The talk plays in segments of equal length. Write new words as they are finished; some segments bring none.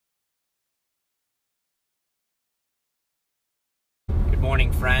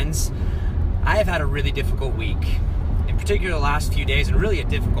morning, friends. I have had a really difficult week. In particular, the last few days, and really a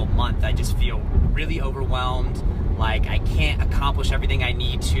difficult month. I just feel really overwhelmed, like I can't accomplish everything I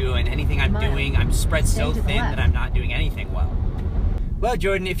need to, and anything I'm doing, I'm spread so thin that I'm not doing anything well. Well,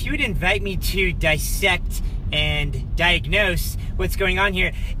 Jordan, if you would invite me to dissect and diagnose what's going on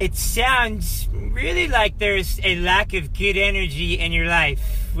here, it sounds really like there's a lack of good energy in your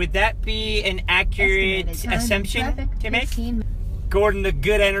life. Would that be an accurate assumption to make? Gordon, the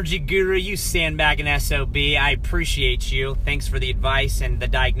good energy guru, you sandbagging SOB. I appreciate you. Thanks for the advice and the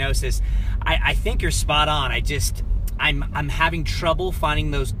diagnosis. I think you're spot on. I'm having trouble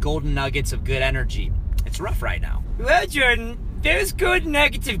finding those golden nuggets of good energy. It's rough right now. Well, Jordan, those good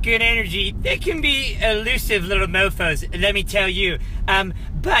nuggets of good energy, they can be elusive little mofos, let me tell you.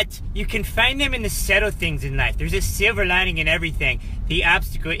 But you can find them in the subtle things in life. There's a silver lining in everything. The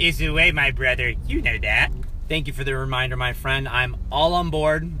obstacle is the way, my brother. You know that. Thank you for the reminder, my friend. I'm all on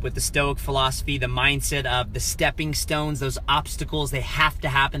board with the Stoic philosophy, the mindset of the stepping stones, those obstacles, they have to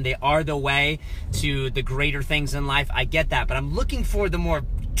happen. They are the way to the greater things in life. I get that, but I'm looking for the more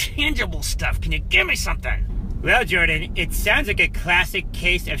tangible stuff. Can you give me something? Well, Jordan, it sounds like a classic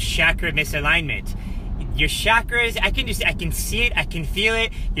case of chakra misalignment. Your chakras, I can see it, I can feel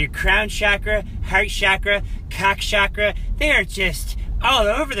it. Your crown chakra, heart chakra, cock chakra, they are just all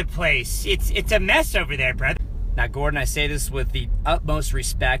over the place. It's a mess over there, brother. Now, Gordon, I say this with the utmost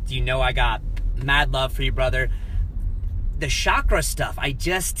respect. You know I got mad love for you, brother. The chakra stuff,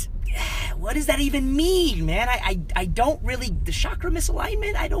 what does that even mean, man? I don't really, the chakra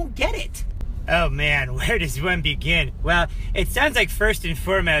misalignment, I don't get it. Oh man, where does one begin? Well, it sounds like first and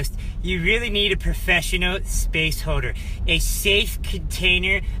foremost, you really need a professional space holder. A safe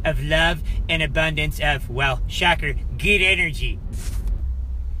container of love and abundance of, well, shocker, good energy.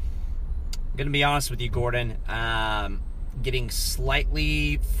 I'm gonna be honest with you, Gordon. Getting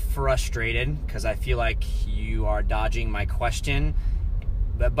slightly frustrated because I feel like you are dodging my question.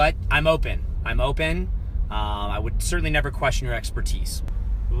 But I'm open. I would certainly never question your expertise.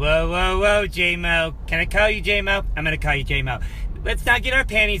 Whoa, J-Mo. Can I call you J-Mo? I'm gonna call you J-Mo. Let's not get our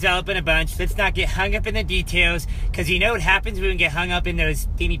panties all up in a bunch. Let's not get hung up in the details, because you know what happens when we get hung up in those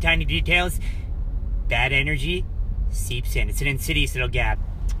teeny tiny details? Bad energy seeps in. It's an insidious little gap.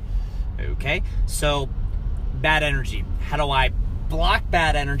 Okay, so bad energy. How do I block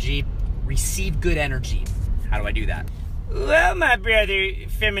bad energy, receive good energy? How do I do that? Well, my brother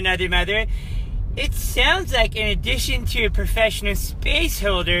from another mother, it sounds like in addition to a professional space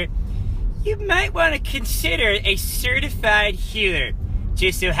holder, you might want to consider a certified healer.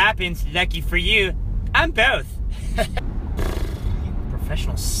 Just so happens, lucky for you, I'm both.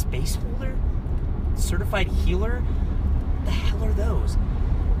 Professional space holder? Certified healer? What the hell are those?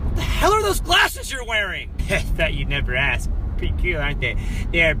 What the hell are those glasses you're wearing? I thought you'd never ask. Pretty cool, aren't they?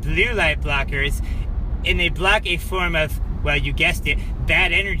 They are blue light blockers, and they block a form of, well, you guessed it,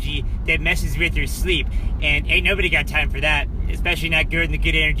 bad energy that messes with your sleep. And ain't nobody got time for that, especially not good in the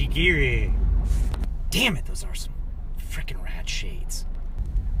good energy gear. Damn it, those are some freaking rad shades.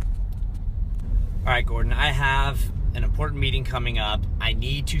 All right, Gordon, I have an important meeting coming up. I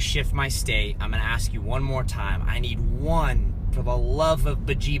need to shift my state. I'm gonna ask you one more time. I need one, for the love of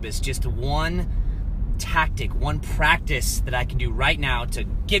bejeebus, just one tactic, one practice that I can do right now to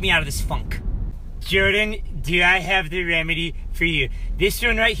get me out of this funk. Jordan, do I have the remedy for you? This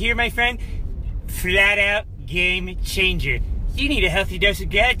one right here, my friend, flat out game changer. You need a healthy dose of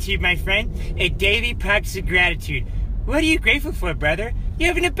gratitude, my friend. A daily practice of gratitude. What are you grateful for, brother? You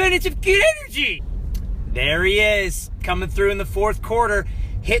have an abundance of good energy. There he is, coming through in the fourth quarter,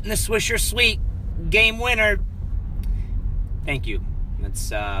 hitting the Swisher Sweet. Game winner. Thank you. That's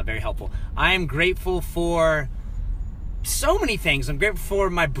very helpful. I am grateful for so many things. I'm grateful for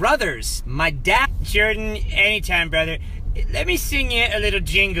my brothers, my dad. Jordan, anytime, brother. Let me sing you a little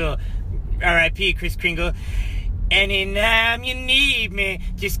jingle. R.I.P. Kris Kringle. Anytime you need me,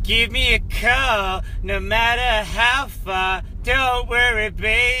 just give me a call. No matter how far, don't worry,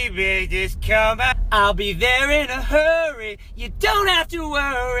 baby, just come out. I'll be there in a hurry. You don't have to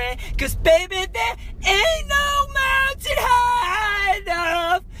worry, 'cause baby, there ain't no mountain high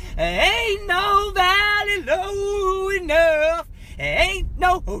enough. Ain't no valley low enough. Ain't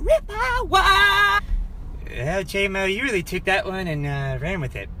no river wide. Well, J-Mo, you really took that one and ran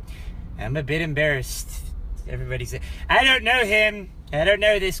with it. I'm a bit embarrassed. Everybody said, I don't know him. I don't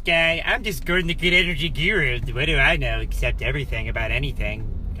know this guy. I'm just Gordon the Good Energy Guru. What do I know except everything about anything?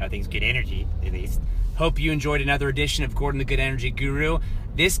 All things good energy, at least. Hope you enjoyed another edition of Gordon the Good Energy Guru.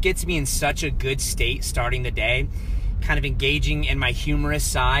 This gets me in such a good state starting the day, kind of engaging in my humorous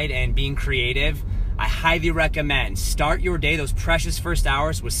side and being creative. I highly recommend start your day, those precious first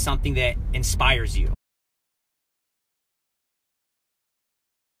hours, with something that inspires you.